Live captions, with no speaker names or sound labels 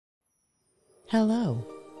Hello,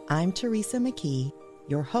 I'm Teresa McKee,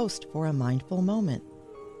 your host for A Mindful Moment.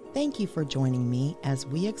 Thank you for joining me as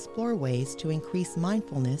we explore ways to increase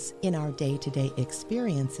mindfulness in our day-to-day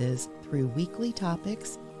experiences through weekly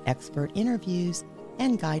topics, expert interviews,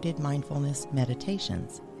 and guided mindfulness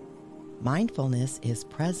meditations. Mindfulness is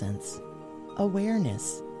presence,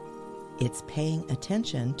 awareness. It's paying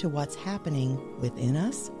attention to what's happening within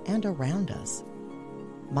us and around us.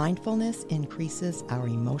 Mindfulness increases our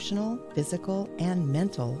emotional, physical, and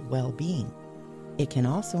mental well-being. It can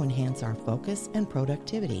also enhance our focus and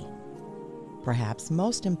productivity. Perhaps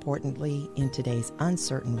most importantly, in today's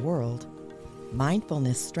uncertain world,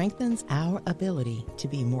 mindfulness strengthens our ability to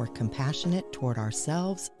be more compassionate toward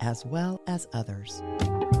ourselves as well as others.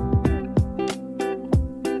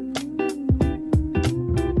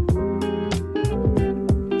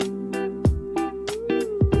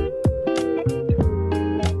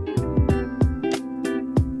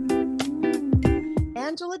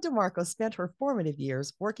 Dimarco spent her formative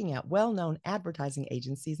years working at well-known advertising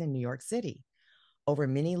agencies in New York City. Over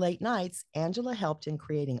many late nights, Angela helped in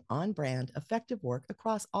creating on-brand, effective work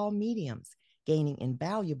across all mediums, gaining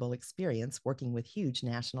invaluable experience working with huge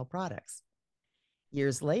national products.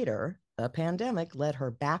 Years later, the pandemic led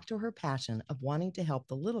her back to her passion of wanting to help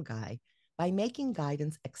the little guy by making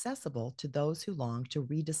guidance accessible to those who long to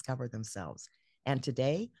rediscover themselves. And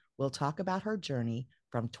today, we'll talk about her journey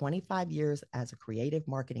from 25 years as a creative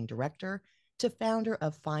marketing director to founder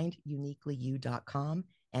of finduniquelyyou.com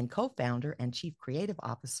and co-founder and chief creative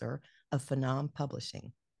officer of Phenom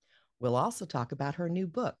Publishing. We'll also talk about her new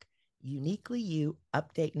book, Uniquely You,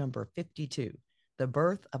 update number 52, The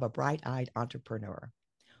Birth of a Bright-Eyed Entrepreneur.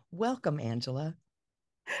 Welcome, Angela.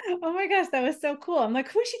 Oh my gosh, that was so cool. I'm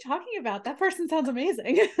like, who is she talking about? That person sounds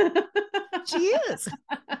amazing. She is.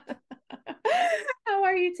 How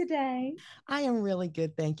are you today? I am really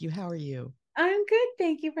good, thank you. How are you? I'm good.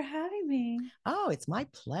 Thank you for having me. Oh, it's my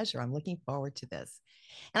pleasure. I'm looking forward to this.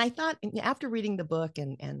 And I thought after reading the book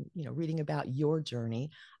and reading about your journey,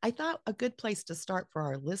 I thought a good place to start for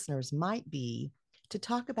our listeners might be to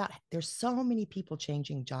talk about there's so many people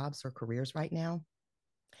changing jobs or careers right now.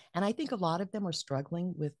 And I think a lot of them are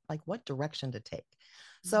struggling with like what direction to take.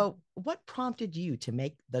 So what prompted you to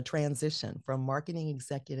make the transition from marketing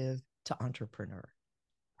executive to entrepreneur?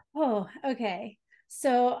 Oh, okay.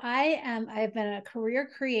 So I've been a career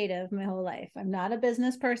creative my whole life. I'm not a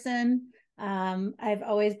business person. I've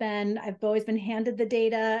always been handed the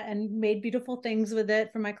data and made beautiful things with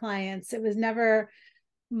it for my clients. It was never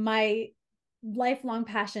my lifelong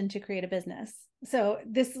passion to create a business. So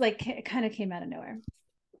this kind of came out of nowhere.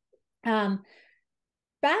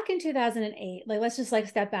 Back in 2008, let's just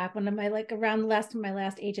step back when around my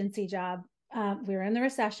last agency job. We were in the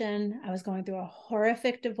recession. I was going through a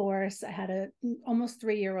horrific divorce. I had a almost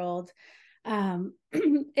 3-year-old.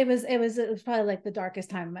 It was probably the darkest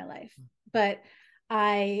time of my life, but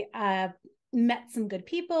I met some good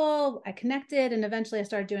people. I connected, and eventually I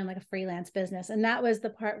started doing a freelance business. And that was the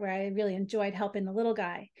part where I really enjoyed helping the little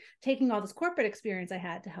guy, taking all this corporate experience I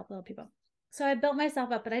had to help little people. So I built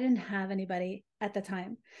myself up, but I didn't have anybody at the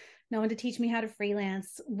time. No one to teach me how to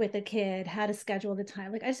freelance with a kid, how to schedule the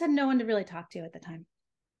time. I just had no one to really talk to at the time.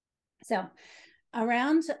 So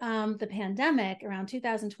around the pandemic, around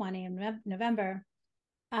 2020 in November,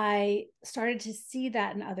 I started to see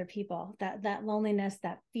that in other people, that loneliness,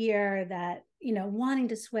 that fear, that, wanting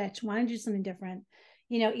to switch, wanting to do something different.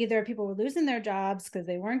 Either people were losing their jobs because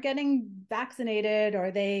they weren't getting vaccinated, or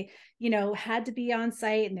they, had to be on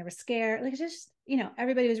site and they were scared.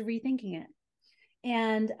 Everybody was rethinking it.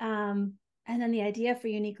 And then the idea for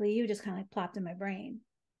Uniquely You just kind of plopped in my brain.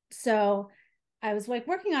 So I was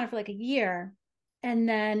working on it for a year. And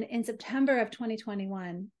then in September of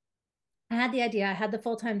 2021, I had the idea. I had the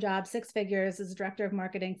full-time job, 6 figures as a director of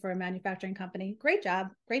marketing for a manufacturing company. Great job,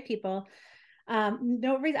 great people.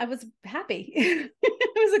 No reason, I was happy. It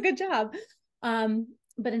was a good job.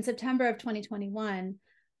 But in September of 2021,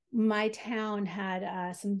 my town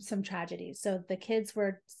had some tragedies. So the kids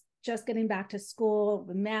were just getting back to school,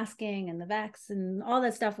 the masking and the vax and all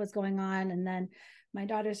that stuff was going on. And then my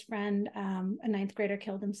daughter's friend, a 9th grader,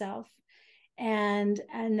 killed himself. And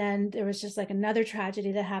then there was just another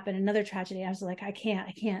tragedy that happened, another tragedy. I was like, I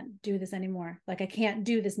can't do this anymore. I can't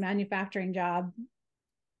do this manufacturing job.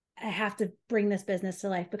 I have to bring this business to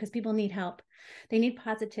life because people need help. They need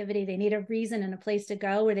positivity. They need a reason and a place to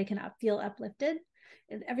go where they can feel uplifted.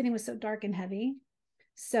 Everything was so dark and heavy.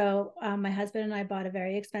 So my husband and I bought a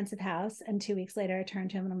very expensive house. And 2 weeks later, I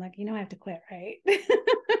turned to him and I'm like, I have to quit, right?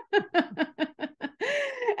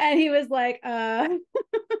 And he was like,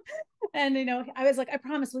 And, I was like, I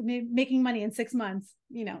promise we'll be making money in 6 months,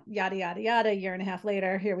 yada, yada, yada. A year and a half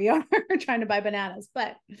later, here we are trying to buy bananas.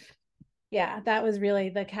 But yeah, that was really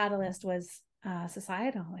the catalyst was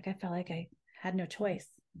societal. Like I felt like I had no choice.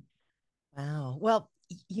 Wow. Well,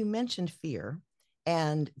 you mentioned fear,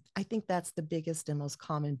 and I think that's the biggest and most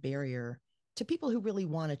common barrier to people who really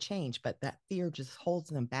want to change, but that fear just holds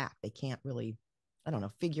them back. They can't really, I don't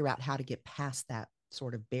know, figure out how to get past that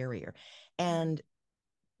sort of barrier. And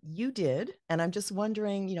you did. And I'm just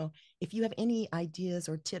wondering, if you have any ideas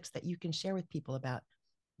or tips that you can share with people about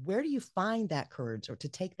where do you find that courage or to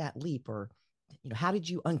take that leap, or how did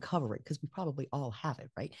you uncover it, because we probably all have it,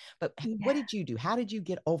 right? But what Yeah. did you do? How did you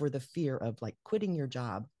get over the fear of like quitting your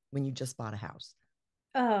job when you just bought a house?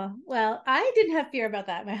 Oh, well, I didn't have fear about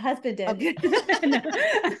that. My husband did. Okay. No.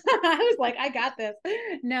 I was like, I got this.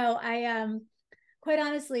 No, I quite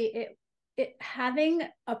honestly, it having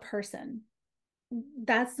a person,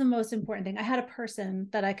 that's the most important thing. I had a person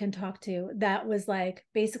that I can talk to that was like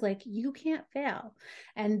basically like, you can't fail.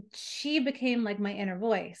 And she became like my inner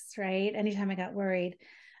voice, right? Anytime I got worried.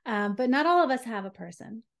 But not all of us have a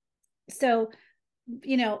person. So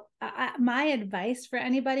my advice for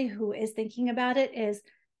anybody who is thinking about it is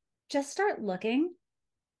just start looking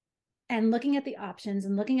and looking at the options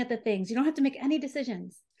and looking at the things. You don't have to make any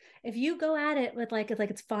decisions. If you go at it with like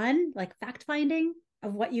it's fun, like fact finding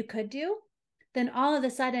of what you could do, then all of a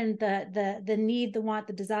sudden the need, the want,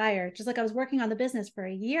 the desire, just like I was working on the business for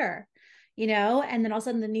a year, and then all of a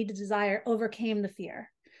sudden the need to desire overcame the fear.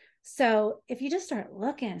 So if you just start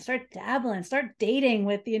looking, start dabbling, start dating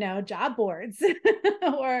with, job boards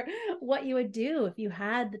or what you would do if you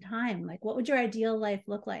had the time, like what would your ideal life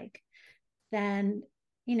look like? Then,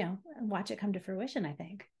 watch it come to fruition, I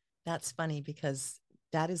think. That's funny because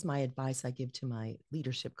that is my advice I give to my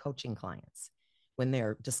leadership coaching clients when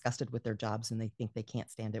they're disgusted with their jobs and they think they can't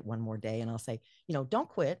stand it one more day. And I'll say, don't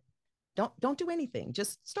quit. Don't do anything.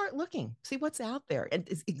 Just start looking, see what's out there. And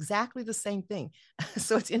it's exactly the same thing.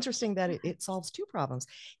 So it's interesting that it solves two problems,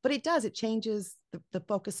 but it does, it changes the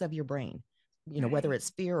focus of your brain, whether Right. it's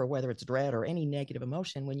fear or whether it's dread or any negative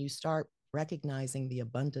emotion. When you start recognizing the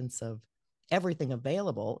abundance of everything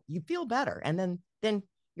available, you feel better. And then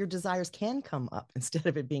your desires can come up instead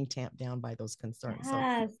of it being tamped down by those concerns. So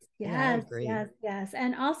Yes, yeah, I yes, agree. yes, yes.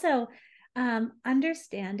 And also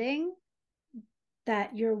understanding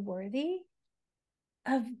that you're worthy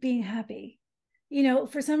of being happy.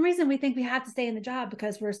 For some reason we think we have to stay in the job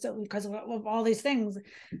because of all these things.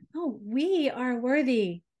 No, we are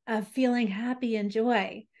worthy of feeling happy and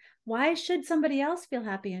joy. Why should somebody else feel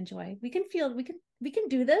happy and joy? We can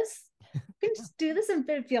do this. We can just do this and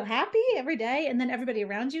feel happy every day, and then everybody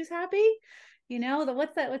around you is happy.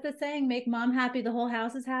 What's that saying? Make mom happy, the whole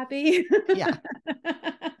house is happy. Yeah.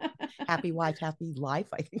 Happy wife, happy life,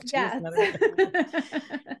 I think too is Yes. another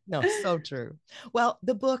one. No, so true. Well,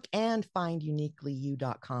 the book and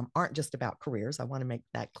finduniquelyyou.com aren't just about careers. I want to make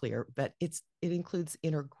that clear, but it includes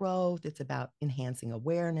inner growth. It's about enhancing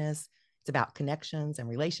awareness. It's about connections and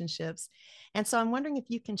relationships. And so I'm wondering if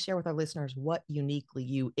you can share with our listeners what Uniquely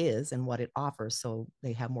You is and what it offers so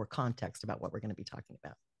they have more context about what we're going to be talking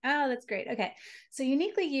about. Oh, that's great. Okay. So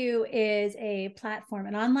Uniquely You is a platform,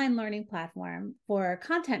 an online learning platform for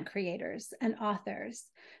content creators and authors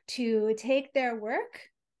to take their work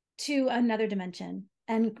to another dimension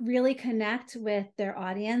and really connect with their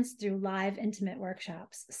audience through live, intimate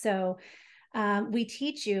workshops. So we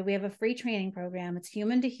teach you, we have a free training program. It's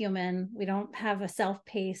human to human. We don't have a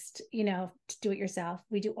self-paced, to do it yourself.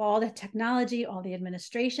 We do all the technology, all the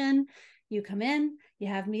administration. You come in, you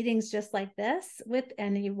have meetings just like this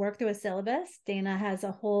and you work through a syllabus. Dana has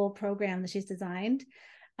a whole program that she's designed.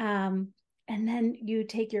 And then you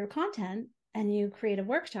take your content and you create a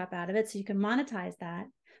workshop out of it so you can monetize that.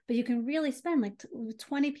 But you can really spend like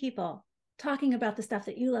 20 people talking about the stuff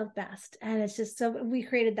that you love best. And it's just, so we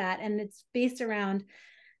created that, and it's based around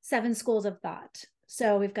 7 schools of thought.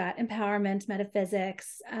 So we've got empowerment,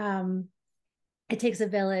 metaphysics, it takes a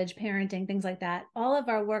village, parenting, things like that. All of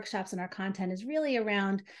our workshops and our content is really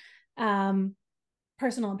around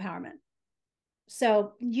personal empowerment.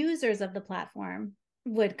 So users of the platform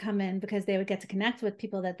would come in because they would get to connect with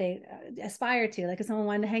people that they aspire to. Like if someone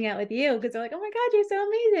wanted to hang out with you because they're like, oh my God, you're so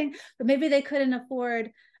amazing. But maybe they couldn't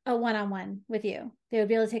afford a one-on-one with you. They would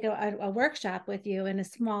be able to take a workshop with you in a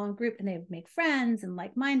small group, and they would make friends and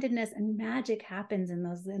like-mindedness, and magic happens in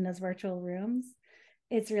those virtual rooms.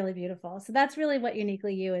 It's really beautiful. So that's really what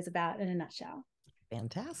Uniquely You is about in a nutshell.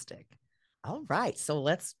 Fantastic. All right. So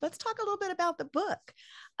let's talk a little bit about the book.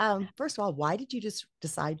 First of all, why did you just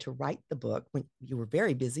decide to write the book when you were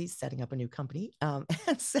very busy setting up a new company? And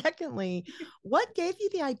secondly, what gave you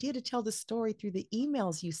the idea to tell the story through the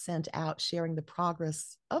emails you sent out sharing the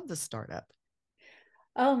progress of the startup?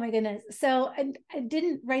 Oh my goodness. So I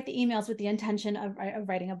didn't write the emails with the intention of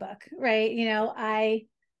writing a book, right?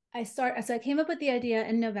 So I came up with the idea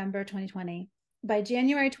in November 2020. By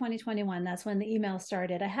January 2021, that's when the email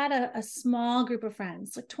started. I had a small group of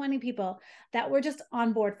friends, like 20 people that were just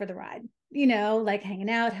on board for the ride, like hanging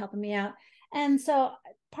out, helping me out. And so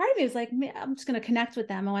part of me was like, I'm just going to connect with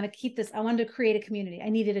them. I want to keep this. I wanted to create a community. I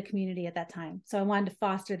needed a community at that time. So I wanted to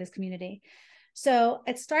foster this community. So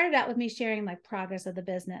it started out with me sharing like progress of the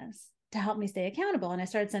business to help me stay accountable. And I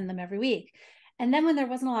started sending them every week. And then when there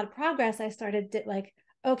wasn't a lot of progress, I started like,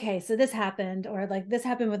 okay, so this happened, or like this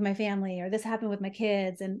happened with my family, or this happened with my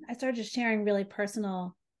kids. And I started just sharing really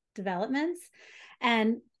personal developments.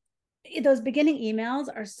 And those beginning emails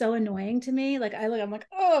are so annoying to me. Like I'm like,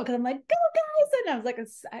 oh, because I'm like, go guys. And I was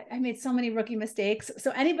like, I made so many rookie mistakes.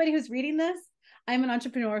 So anybody who's reading this, I'm an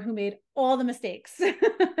entrepreneur who made all the mistakes,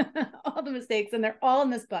 all the mistakes, and they're all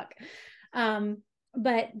in this book. Um,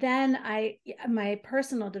 but then my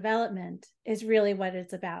personal development is really what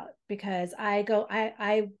it's about, because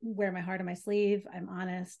I wear my heart on my sleeve. I'm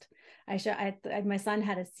honest. My son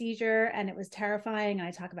had a seizure and it was terrifying. And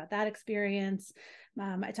I talk about that experience.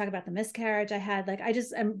 I talk about the miscarriage I had. Like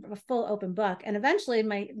I'm a full open book. And eventually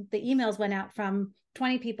the emails went out from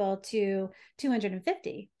 20 people to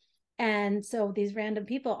 250. And so these random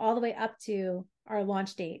people all the way up to our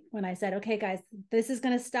launch date, when I said, okay, guys, this is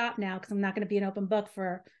going to stop now because I'm not going to be an open book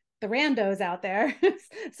for the randos out there.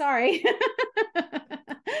 Sorry.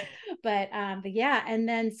 But yeah. And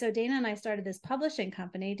then so Dana and I started this publishing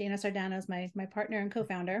company. Dana Sardano is my partner and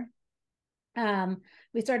co-founder.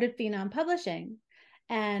 We started Phenom Publishing,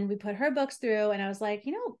 and we put her books through. And I was like,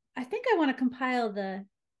 I think I want to compile the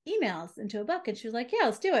emails into a book. And she was like, yeah,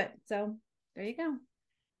 let's do it. So there you go.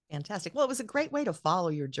 Fantastic. Well, it was a great way to follow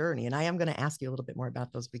your journey. And I am going to ask you a little bit more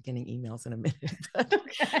about those beginning emails in a minute. But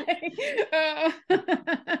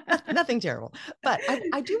nothing terrible. But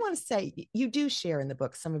I do want to say you do share in the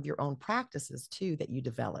book some of your own practices too that you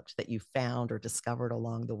developed, that you found or discovered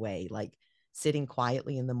along the way, like sitting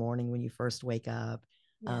quietly in the morning when you first wake up.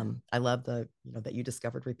 Yeah. I love that you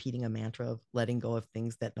discovered repeating a mantra of letting go of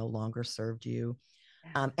things that no longer served you.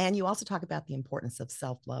 Yeah. And you also talk about the importance of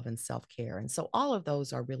self love and self care. And so all of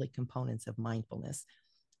those are really components of mindfulness.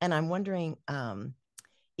 And I'm wondering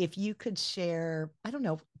if you could share, I don't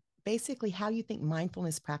know, basically how you think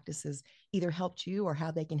mindfulness practices either helped you or how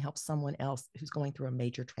they can help someone else who's going through a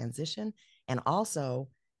major transition, and also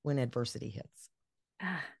when adversity hits.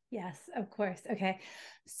 Yes, of course. Okay.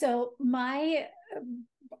 So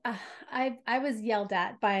uh, I was yelled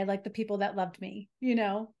at by like the people that loved me, you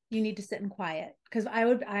need to sit in quiet, because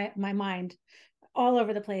my mind all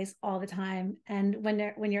over the place all the time. And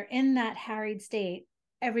when you're in that harried state,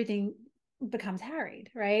 everything becomes harried,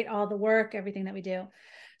 right? All the work, everything that we do.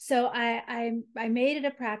 So I made it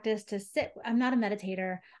a practice to sit. I'm not a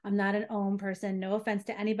meditator. I'm not an Om person. No offense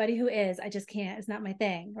to anybody who is. I just can't. It's not my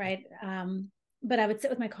thing, right? But I would sit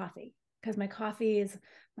with my coffee, because my coffee is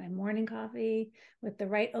my morning coffee with the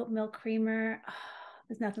right oat milk creamer. Oh,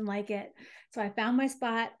 there's nothing like it. So I found my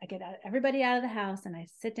spot. I get everybody out of the house and I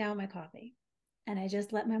sit down with my coffee, and I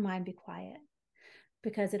just let my mind be quiet,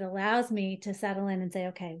 because it allows me to settle in and say,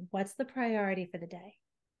 okay, what's the priority for the day?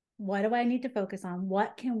 What do I need to focus on?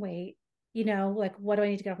 What can wait? Like, what do I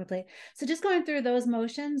need to get off my plate? So just going through those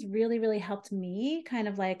motions really, really helped me kind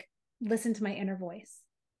of like listen to my inner voice,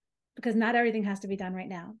 because not everything has to be done right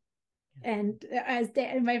now. And as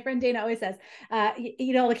my friend Dana always says,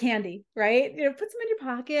 eat all the candy, right? Put some in your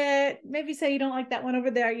pocket. Maybe say you don't like that one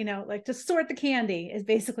over there. Like, to sort the candy is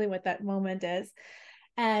basically what that moment is.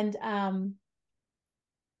 And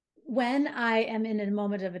when I am in a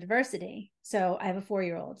moment of adversity, so I have a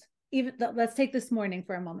 4-year-old. Even let's take this morning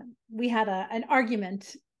for a moment. We had an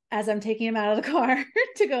argument as I'm taking him out of the car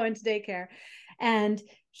to go into daycare, and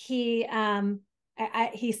he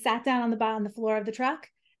sat down on the floor of the truck,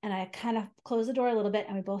 and I kind of closed the door a little bit,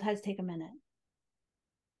 and we both had to take a minute.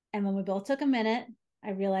 And when we both took a minute,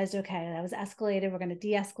 I realized, okay, that was escalated. We're going to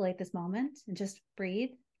de-escalate this moment and just breathe.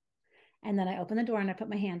 And then I opened the door and I put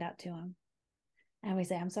my hand out to him. And we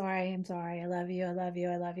say, I'm sorry, I love you, I love you,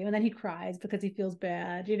 I love you. And then he cries because he feels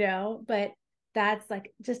bad, But that's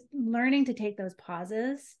like, just learning to take those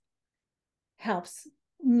pauses helps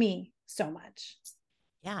me so much.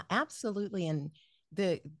 Yeah, absolutely. And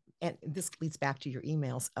this leads back to your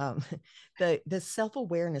emails. The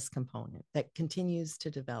self-awareness component that continues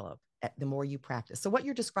to develop the more you practice. So what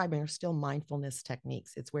you're describing are still mindfulness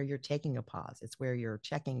techniques. It's where you're taking a pause. It's where you're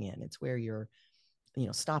checking in. It's where you're,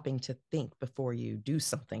 stopping to think before you do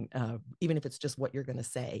something, even if it's just what you're going to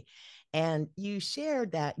say. And you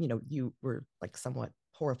shared that, you were like somewhat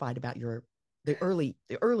horrified about the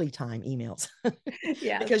early time emails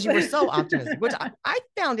Yes. because you were so optimistic, which I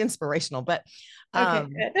found inspirational. But Okay, um,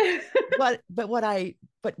 good. what I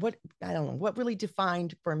don't know what really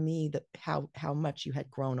defined for me that how much you had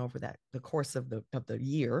grown over the course of the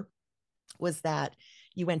year was that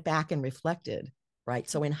you went back and reflected, right?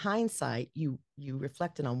 So in hindsight, you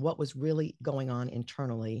reflected on what was really going on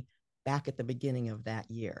internally back at the beginning of that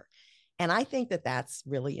year. And I think that that's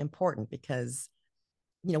really important because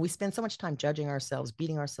we spend so much time judging ourselves,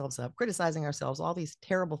 beating ourselves up, criticizing ourselves, all these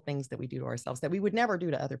terrible things that we do to ourselves that we would never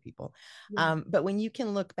do to other people. Yeah. But when you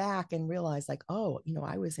can look back and realize like, oh,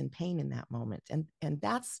 I was in pain in that moment. And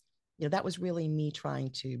that's, that was really me trying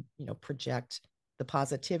to, project the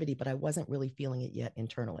positivity, but I wasn't really feeling it yet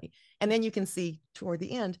internally. And then you can see toward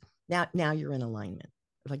the end, now you're in alignment.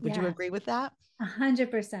 Like, would you Yeah. agree with that?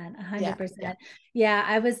 100%, Yeah. Yeah. 100%. Yeah,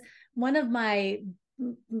 I was one of my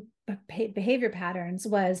behavior patterns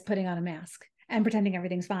was putting on a mask and pretending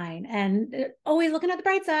everything's fine and always looking at the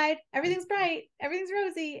bright side. Everything's bright, everything's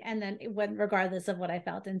rosy, and then it went regardless of what I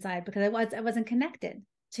felt inside because I wasn't connected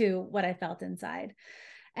to what I felt inside,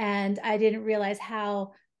 and I didn't realize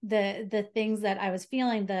how the things that I was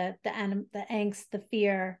feeling, the angst, the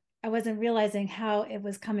fear, I wasn't realizing how it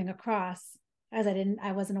was coming across as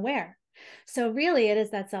I wasn't aware. So really it is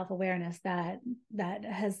that self-awareness that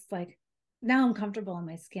has like, now I'm comfortable in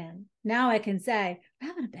my skin. Now I can say, I'm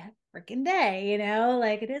having a bad freaking day,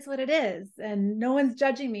 like it is what it is. And no one's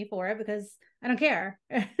judging me for it because I don't care.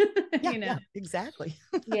 Yeah. Yeah, exactly.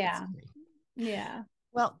 Yeah. Yeah.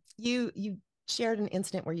 Well, you shared an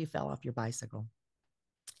incident where you fell off your bicycle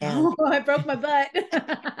and Oh, I broke my butt.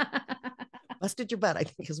 busted your butt, I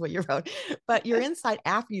think is what you wrote. But your insight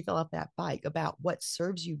after you fell off that bike about what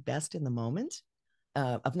serves you best in the moment,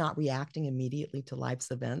 of not reacting immediately to life's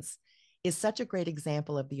events, is such a great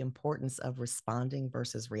example of the importance of responding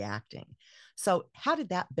versus reacting. So, how did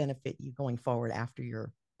that benefit you going forward after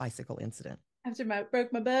your bicycle incident? After I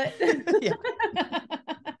broke my butt. Yeah.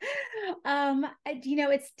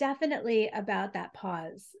 It's definitely about that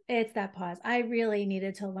pause. It's that pause. I really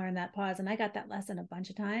needed to learn that pause, and I got that lesson a bunch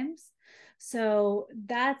of times. So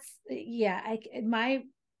that's, yeah, my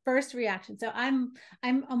first reaction. So I'm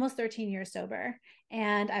almost 13 years sober,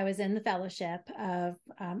 and I was in the fellowship of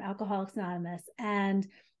Alcoholics Anonymous, and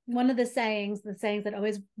one of the sayings that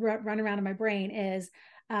always run around in my brain is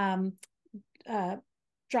um, uh,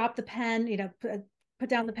 drop the pen, put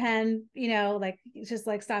down the pen, like it's just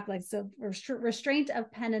like stop, like, so restraint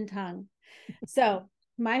of pen and tongue. So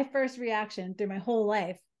my first reaction through my whole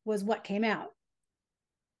life was what came out.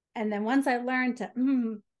 And then once I learned to,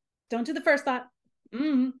 don't do the first thought,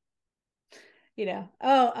 oh,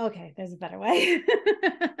 okay, there's a better way.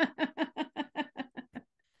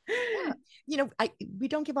 Yeah. We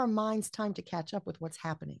don't give our minds time to catch up with what's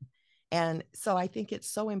happening. And so I think it's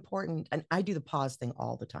so important. And I do the pause thing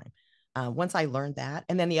all the time. Once I learned that.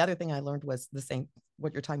 And then the other thing I learned was the same,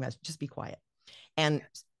 what you're talking about, is just be quiet. And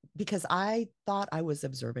because I thought I was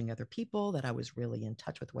observing other people, that I was really in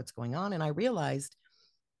touch with what's going on. And I realized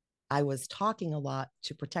I was talking a lot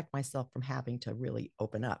to protect myself from having to really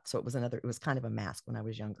open up. So it was kind of a mask when I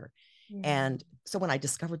was younger. Yeah. And so when I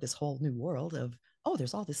discovered this whole new world of, oh,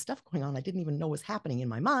 there's all this stuff going on I didn't even know was happening in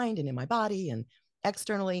my mind and in my body and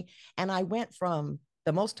externally. And I went from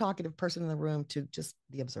the most talkative person in the room to just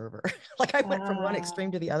the observer. Like I went from one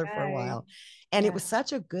extreme to the other for a Okay. while. And it Yeah. was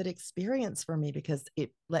such a good experience for me because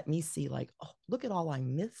it let me see like, oh, look at all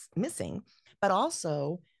I'm missing. But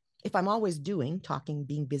also, if I'm always talking,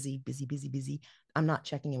 being busy, busy, busy, busy, I'm not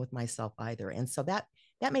checking in with myself either. And so that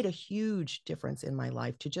made a huge difference in my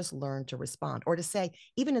life to just learn to respond, or to say,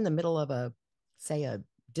 even in the middle of a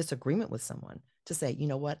disagreement with someone, to say, you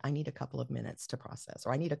know what, I need a couple of minutes to process,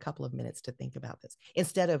 or I need a couple of minutes to think about this,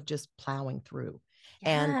 instead of just plowing through.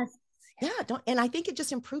 And Yes. yeah, and I think it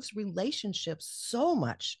just improves relationships so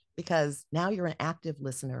much because now you're an active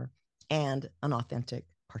listener and an authentic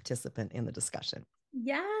participant in the discussion.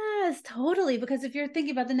 Yes, totally. Because if you're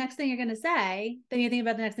thinking about the next thing you're going to say, then you think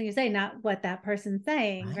about the next thing you say, not what that person's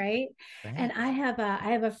saying, Right. right? And Right. I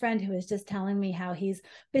have a friend who is just telling me how he's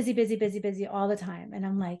busy, busy, busy, busy all the time, and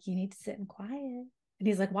I'm like, you need to sit and quiet. And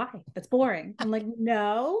he's like, why? That's boring. I'm like,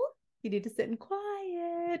 no, you need to sit and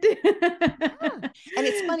quiet. Yeah. And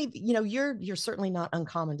it's funny, you're certainly not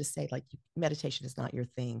uncommon to say like meditation is not your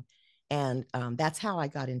thing. And that's how I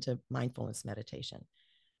got into mindfulness meditation.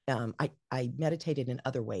 I meditated in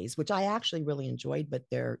other ways, which I actually really enjoyed, but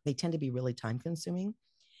they tend to be really time consuming.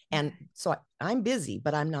 And Okay. so I'm busy,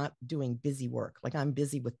 but I'm not doing busy work. Like I'm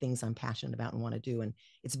busy with things I'm passionate about and want to do. And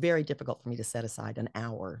it's very difficult for me to set aside an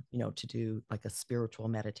hour, to do like a spiritual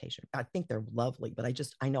meditation. I think they're lovely, but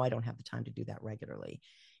I know I don't have the time to do that regularly.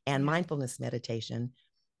 And Yeah. mindfulness meditation,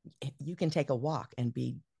 you can take a walk and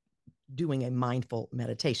be doing a mindful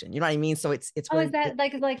meditation. You know what I mean? So it's Oh, where is that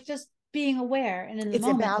like just being aware and in the it's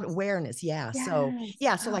moment? about awareness. Yeah. So Yes.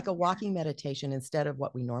 yeah. So Oh, like a walking meditation instead of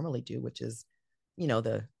what we normally do, which is,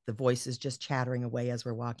 the voice is just chattering away as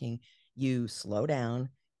we're walking. You slow down,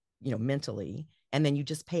 mentally, and then you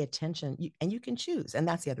just pay attention. And you can choose. And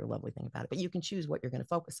that's the other lovely thing about it. But you can choose what you're going to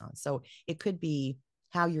focus on. So it could be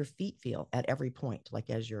how your feet feel at every point, like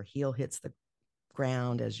as your heel hits the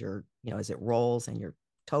ground, as it rolls and your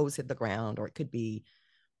toes hit the ground, or it could be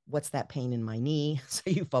what's that pain in my knee? So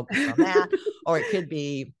you focus on that. Or it could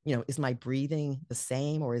be, is my breathing the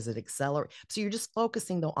same or is it accelerate? So you're just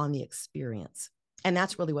focusing though on the experience. And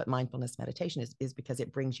that's really what mindfulness meditation is because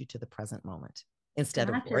it brings you to the present moment instead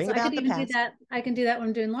of Gotcha. worrying So I could about the even do past. that. I can do that when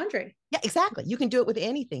I'm doing laundry. Yeah, exactly. You can do it with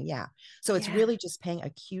anything. Yeah. So it's Yeah. really just paying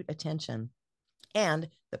acute attention. And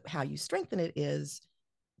how you strengthen it is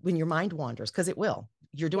when your mind wanders, because it will.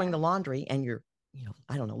 You're doing Yeah. the laundry and you're,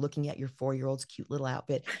 I don't know, looking at your 4-year-old's cute little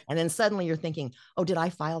outfit. And then suddenly you're thinking, oh, did I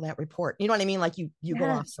file that report? You know what I mean? Like you go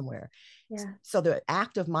Yes. off somewhere. Yeah. So the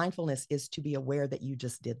act of mindfulness is to be aware that you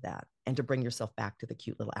just did that and to bring yourself back to the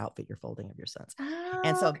cute little outfit you're folding of your son's.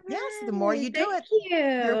 And so, yes, the more Okay. you do Thank it, you're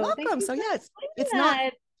you. Thank welcome. you So for yeah, it's explaining not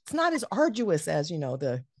that. it's not as arduous as, I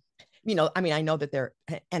mean, I know that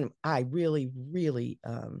and I really, really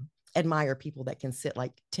admire people that can sit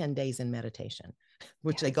like 10 days in meditation,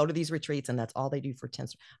 which they Yes. go to these retreats and that's all they do for 10.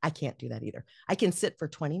 I can't do that either. I can sit for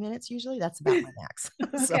 20 minutes usually. That's about my max.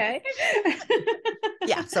 So Okay.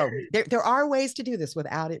 yeah, so there are ways to do this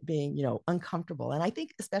without it being, uncomfortable. And I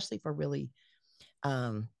think especially for really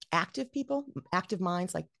active people, active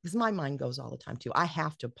minds, like because my mind goes all the time too. I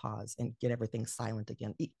have to pause and get everything silent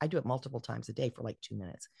again. I do it multiple times a day for like 2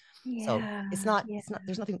 minutes. So Yeah. Yeah.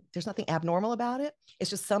 there's nothing abnormal about it. It's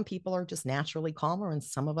just some people are just naturally calmer and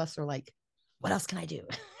some of us are like, what else can I do?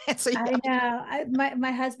 And so you I have to, know.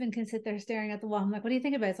 My husband can sit there staring at the wall. I'm like, what do you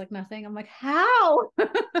think about it? It's like nothing. I'm like, how?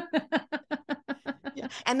 yeah.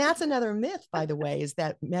 And that's another myth, by the way, is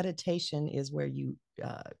that meditation is where you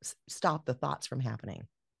stop the thoughts from happening.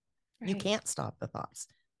 You Right. can't stop the thoughts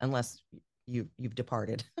unless you've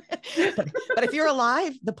departed. but if you're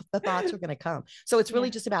alive, the thoughts are going to come. So it's really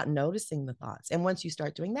Yeah. just about noticing the thoughts. And once you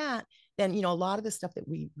start doing that, then a lot of the stuff that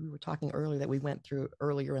we were talking earlier that we went through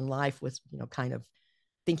earlier in life was kind of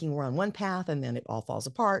thinking we're on one path and then it all falls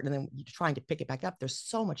apart and then you're trying to pick it back up. There's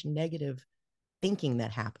so much negative thinking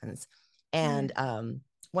that happens. Yeah. And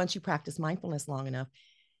once you practice mindfulness long enough,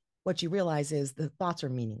 what you realize is the thoughts are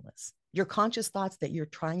meaningless. Your conscious thoughts that you're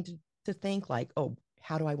trying to think like, oh,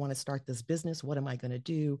 how do I want to start this business? What am I going to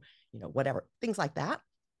do? Whatever, things like that.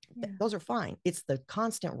 Yeah. Those are fine. It's the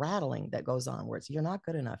constant rattling that goes on where it's you're not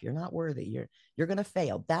good enough, you're not worthy, you're going to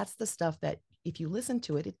fail. That's the stuff that if you listen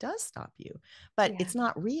to it, it does stop you. But Yeah. it's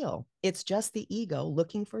not real. It's just the ego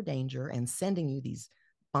looking for danger and sending you these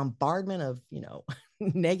bombardment of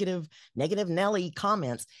negative Nelly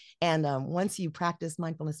comments. And once you practice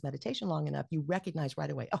mindfulness meditation long enough, you recognize right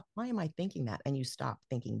away, oh, why am I thinking that? And you stop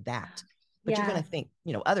thinking that. But you're going Yes. to think,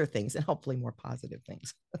 other things and hopefully more positive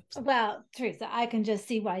things. Well, Teresa, I can just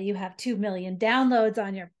see why you have 2 million downloads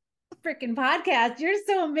on your freaking podcast. You're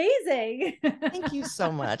so amazing. Thank you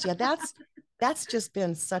so much. Yeah, that's just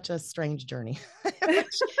been such a strange journey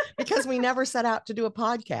because we never set out to do a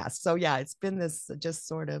podcast. So yeah, it's been this just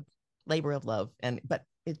sort of labor of love but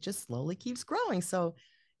it just slowly keeps growing. So,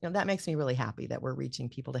 that makes me really happy that we're reaching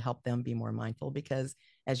people to help them be more mindful because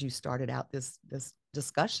as you started out this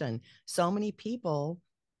discussion, so many people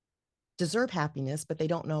deserve happiness, but they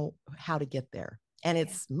don't know how to get there. And Yeah.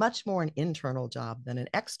 it's much more an internal job than an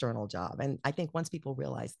external job. And I think once people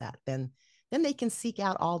realize that, then they can seek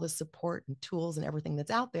out all the support and tools and everything that's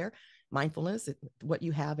out there. Mindfulness, what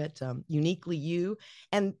you have at Uniquely You,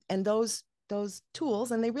 and those tools,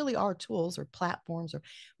 and they really are tools or platforms. Or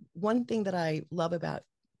one thing that I love about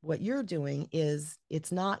what you're doing is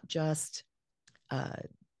it's not just uh,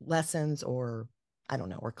 lessons or I don't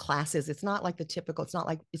know, or classes. It's not like the typical, it's not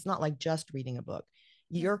like just reading a book.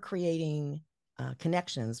 Yeah. You're creating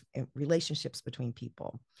connections and relationships between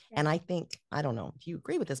people. Yeah. And I think, I don't know if you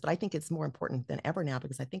agree with this, but I think it's more important than ever now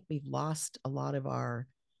because I think we've lost a lot of our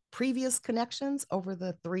previous connections over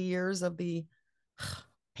the 3 years of the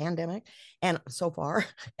pandemic and so far.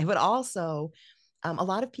 But also, a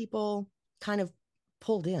lot of people kind of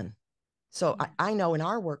pulled in. So Yeah. I know in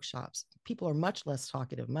our workshops, people are much less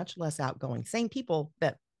talkative, much less outgoing. Same people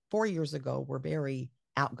that 4 years ago were very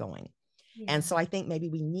outgoing. And Yeah. so I think maybe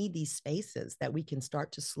we need these spaces that we can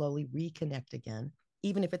start to slowly reconnect again,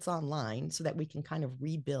 even if it's online, so that we can kind of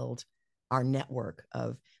rebuild our network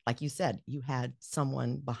of, like you said, you had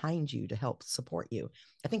someone behind you to help support you.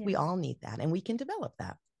 I think we Yeah. all need that, and we can develop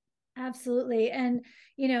that. Absolutely. And,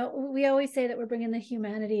 we always say that we're bringing the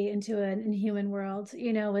humanity into an inhuman world,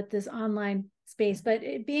 with this online space, but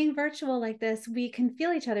being virtual like this, we can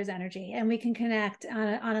feel each other's energy and we can connect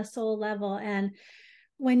on a soul level. And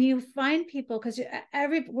when you find people, because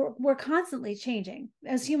we're constantly changing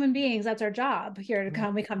as human beings, that's our job here to Right.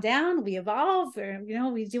 come, we come down, we evolve, or,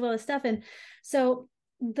 we do all this stuff. And so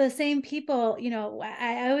the same people,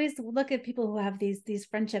 I always look at people who have these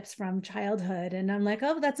friendships from childhood, and I'm like,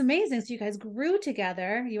 oh, that's amazing. So you guys grew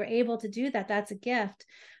together, you were able to do that. That's a gift.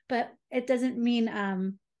 But it doesn't mean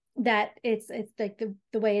that it's like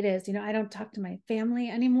the way it is. I don't talk to my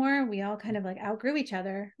family anymore. We all kind of like outgrew each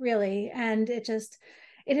other, really. And it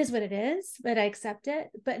is what it is, but I accept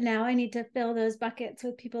it. But now I need to fill those buckets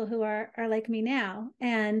with people who are like me now.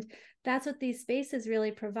 And that's what these spaces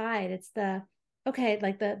really provide. It's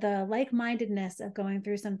like the like-mindedness of going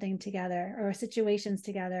through something together or situations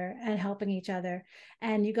together and helping each other.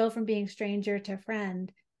 And you go from being stranger to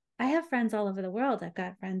friend. I have friends all over the world. I've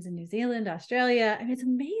got friends in New Zealand, Australia. I mean, it's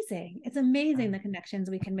amazing. It's amazing the connections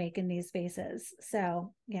we can make in these spaces.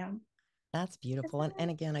 So yeah. That's beautiful.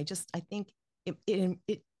 And again, I think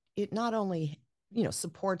it not only,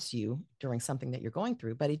 supports you during something that you're going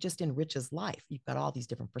through, but it just enriches life. You've got all these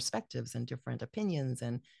different perspectives and different opinions.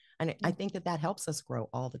 And I think that helps us grow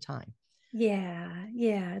all the time. Yeah.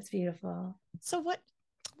 Yeah. It's beautiful. So what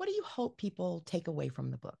do you hope people take away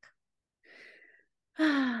from the book?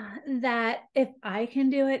 That if I can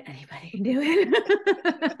do it, anybody can do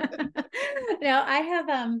it. Now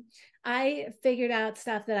I figured out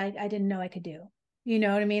stuff that I didn't know I could do. You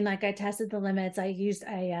know what I mean? Like I tested the limits. I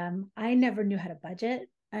never knew how to budget.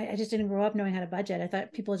 I just didn't grow up knowing how to budget. I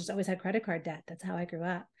thought people just always had credit card debt. That's how I grew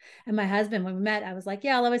up. And my husband, when we met, I was like,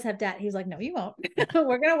 yeah, I'll always have debt. He was like, no, you won't.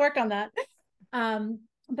 We're gonna work on that.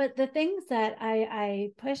 But the things that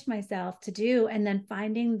I pushed myself to do, and then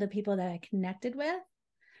finding the people that I connected with,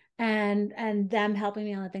 and them helping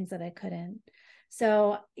me on the things that I couldn't.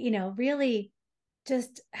 So, really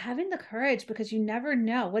just having the courage, because you never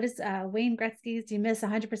know. What is Wayne Gretzky's, you miss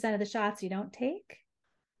 100% of the shots you don't take?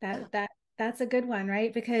 Yeah. That's a good one,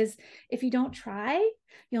 right? Because if you don't try,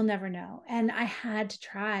 you'll never know. And I had to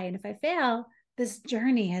try. And if I fail, this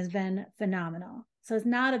journey has been phenomenal. So it's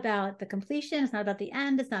not about the completion, it's not about the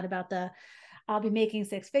end, it's not about the I'll be making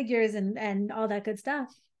six figures and all that good stuff.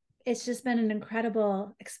 It's just been an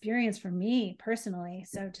incredible experience for me personally.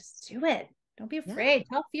 So just do it. Don't be Yeah. afraid.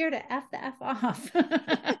 Tell fear to F the F off.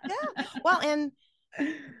 Yeah. Well, and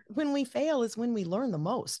when we fail is when we learn the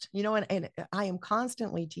most, and I am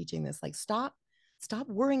constantly teaching this, like, stop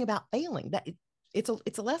worrying about failing. It's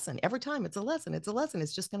a lesson. Every time it's a lesson. It's a lesson.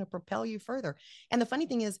 It's just going to propel you further. And the funny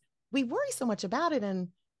thing is, we worry so much about it, and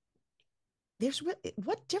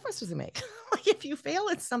what difference does it make? Like, if you fail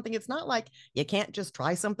at something, it's not like you can't just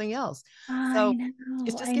try something else. I So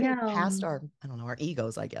it's know, just I getting know. past I don't know, our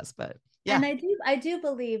egos, I guess. But yeah. And I do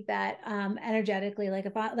believe that energetically, like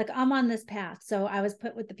if I'm on this path, so I was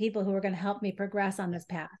put with the people who are going to help me progress on Yeah. this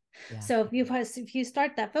path. Yeah. So if you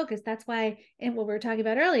start that focus, that's why, in what we were talking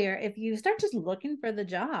about earlier, if you start just looking for the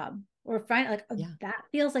job or find like, oh, Yeah. that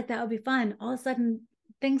feels like that would be fun, all of a sudden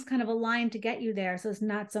things kind of align to get you there. So it's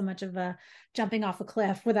not so much of a jumping off a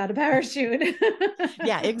cliff without a parachute.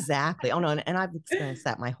 Yeah, exactly. Oh no, and I've experienced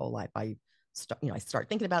that my whole life. I start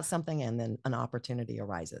thinking about something, and then an opportunity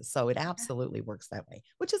arises. So it absolutely works that way,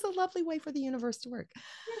 which is a lovely way for the universe to work.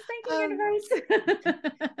 Yes, thank Um, you,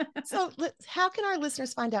 universe. so how can our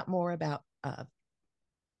listeners find out more about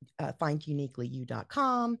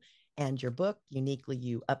finduniquelyyou.com and your book, Uniquely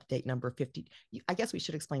You, update number 50? I guess we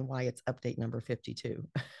should explain why it's update number 52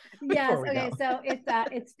 Yes. before we go. Okay. So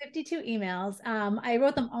it's 52 emails. I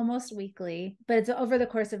wrote them almost weekly, but it's over the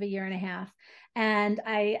course of a year and a half. And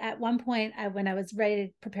at one point, when I was ready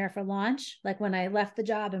to prepare for launch, like when I left the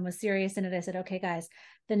job and was serious in it, I said, okay, guys,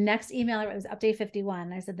 the next email I wrote was update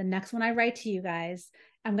 51. I said, the next one I write to you guys,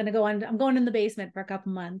 I'm going in the basement for a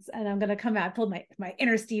couple months, and I'm going to come out. I pulled my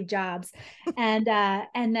inner Steve Jobs. And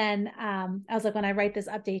then I was like, when I write this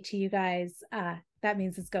update to you guys, that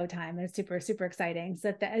means it's go time. And it's super, super exciting.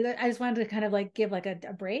 So I just wanted to kind of like give like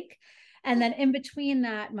a break. And then in between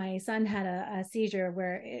that, my son had a seizure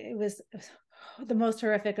where it was the most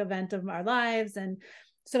horrific event of our lives. And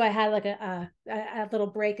So I had like a little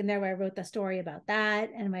break in there where I wrote the story about that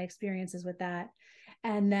and my experiences with that.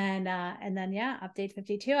 And then yeah, update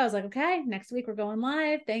 52. I was like, okay, next week we're going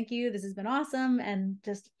live. Thank you. This has been awesome. And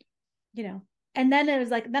just, and then it was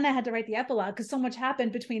like, then I had to write the epilogue because so much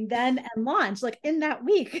happened between then and launch, like in that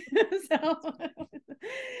week. So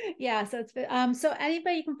yeah, so it's so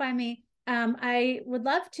anybody, you can find me. I would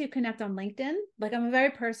love to connect on LinkedIn. Like, I'm a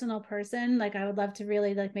very personal person. Like, I would love to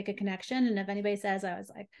really like make a connection. And if anybody says, I was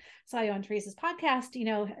like, saw you on Teresa's podcast,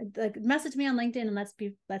 like message me on LinkedIn and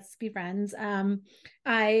let's be friends.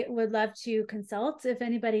 I would love to consult if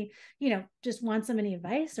anybody, just wants some any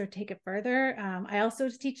advice or take it further. I also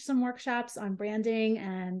teach some workshops on branding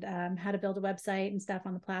and how to build a website and stuff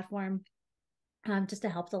on the platform, just to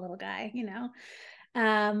help the little guy,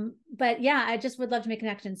 but yeah, I just would love to make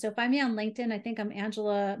connections. So find me on LinkedIn. I think I'm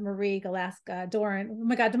Angela Marie Galaska Doran. Oh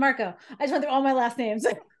my God, Dimarco. I just went through all my last names.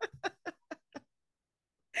 I've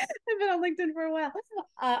been on LinkedIn for a while.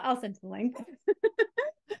 I'll send you the link.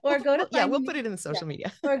 Or go to we'll put it in the social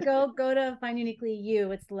media. Or go to Find Uniquely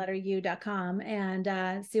You. It's the letter U.com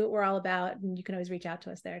and see what we're all about. And you can always reach out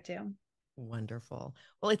to us there too. Wonderful.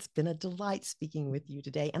 Well, it's been a delight speaking with you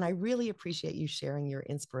today, and I really appreciate you sharing your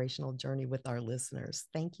inspirational journey with our listeners.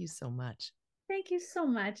 Thank you so much. Thank you so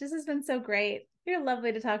much. This has been so great. You're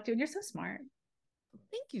lovely to talk to, and you're so smart.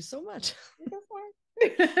 Thank you so much. You're so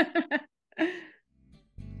smart.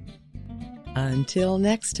 Until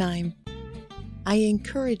next time, I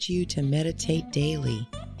encourage you to meditate daily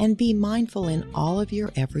and be mindful in all of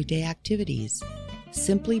your everyday activities.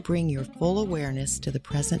 Simply bring your full awareness to the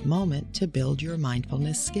present moment to build your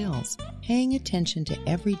mindfulness skills, paying attention to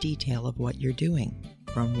every detail of what you're doing,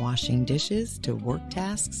 from washing dishes to work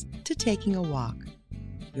tasks to taking a walk.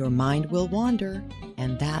 Your mind will wander,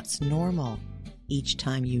 and that's normal. Each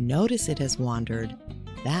time you notice it has wandered,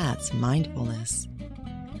 that's mindfulness.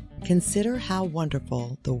 Consider how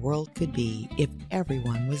wonderful the world could be if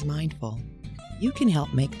everyone was mindful. You can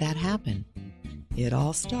help make that happen. It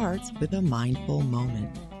all starts with a mindful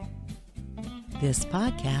moment. This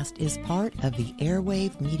podcast is part of the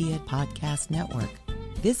Airwave Media Podcast Network.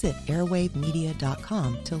 Visit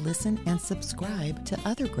airwavemedia.com to listen and subscribe to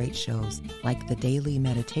other great shows like the Daily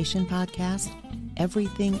Meditation Podcast,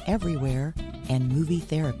 Everything Everywhere, and Movie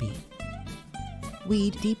Therapy.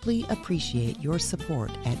 We deeply appreciate your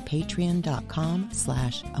support at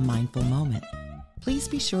patreon.com/amindfulmoment. Please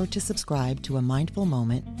be sure to subscribe to A Mindful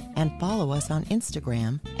Moment and follow us on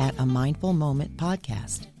Instagram at A Mindful Moment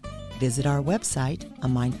Podcast. Visit our website,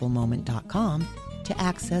 amindfulmoment.com, to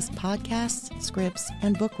access podcasts, scripts,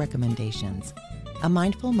 and book recommendations. A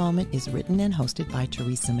Mindful Moment is written and hosted by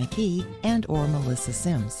Teresa McKee and/or Melissa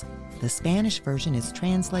Sims. The Spanish version is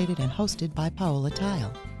translated and hosted by Paola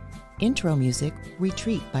Tile. Intro music,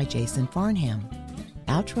 Retreat by Jason Farnham.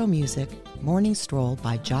 Outro music, Morning Stroll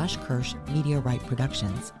by Josh Kirsch, Media Right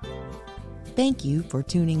Productions. Thank you for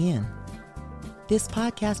tuning in. This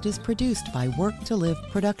podcast is produced by Work to Live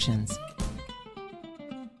Productions.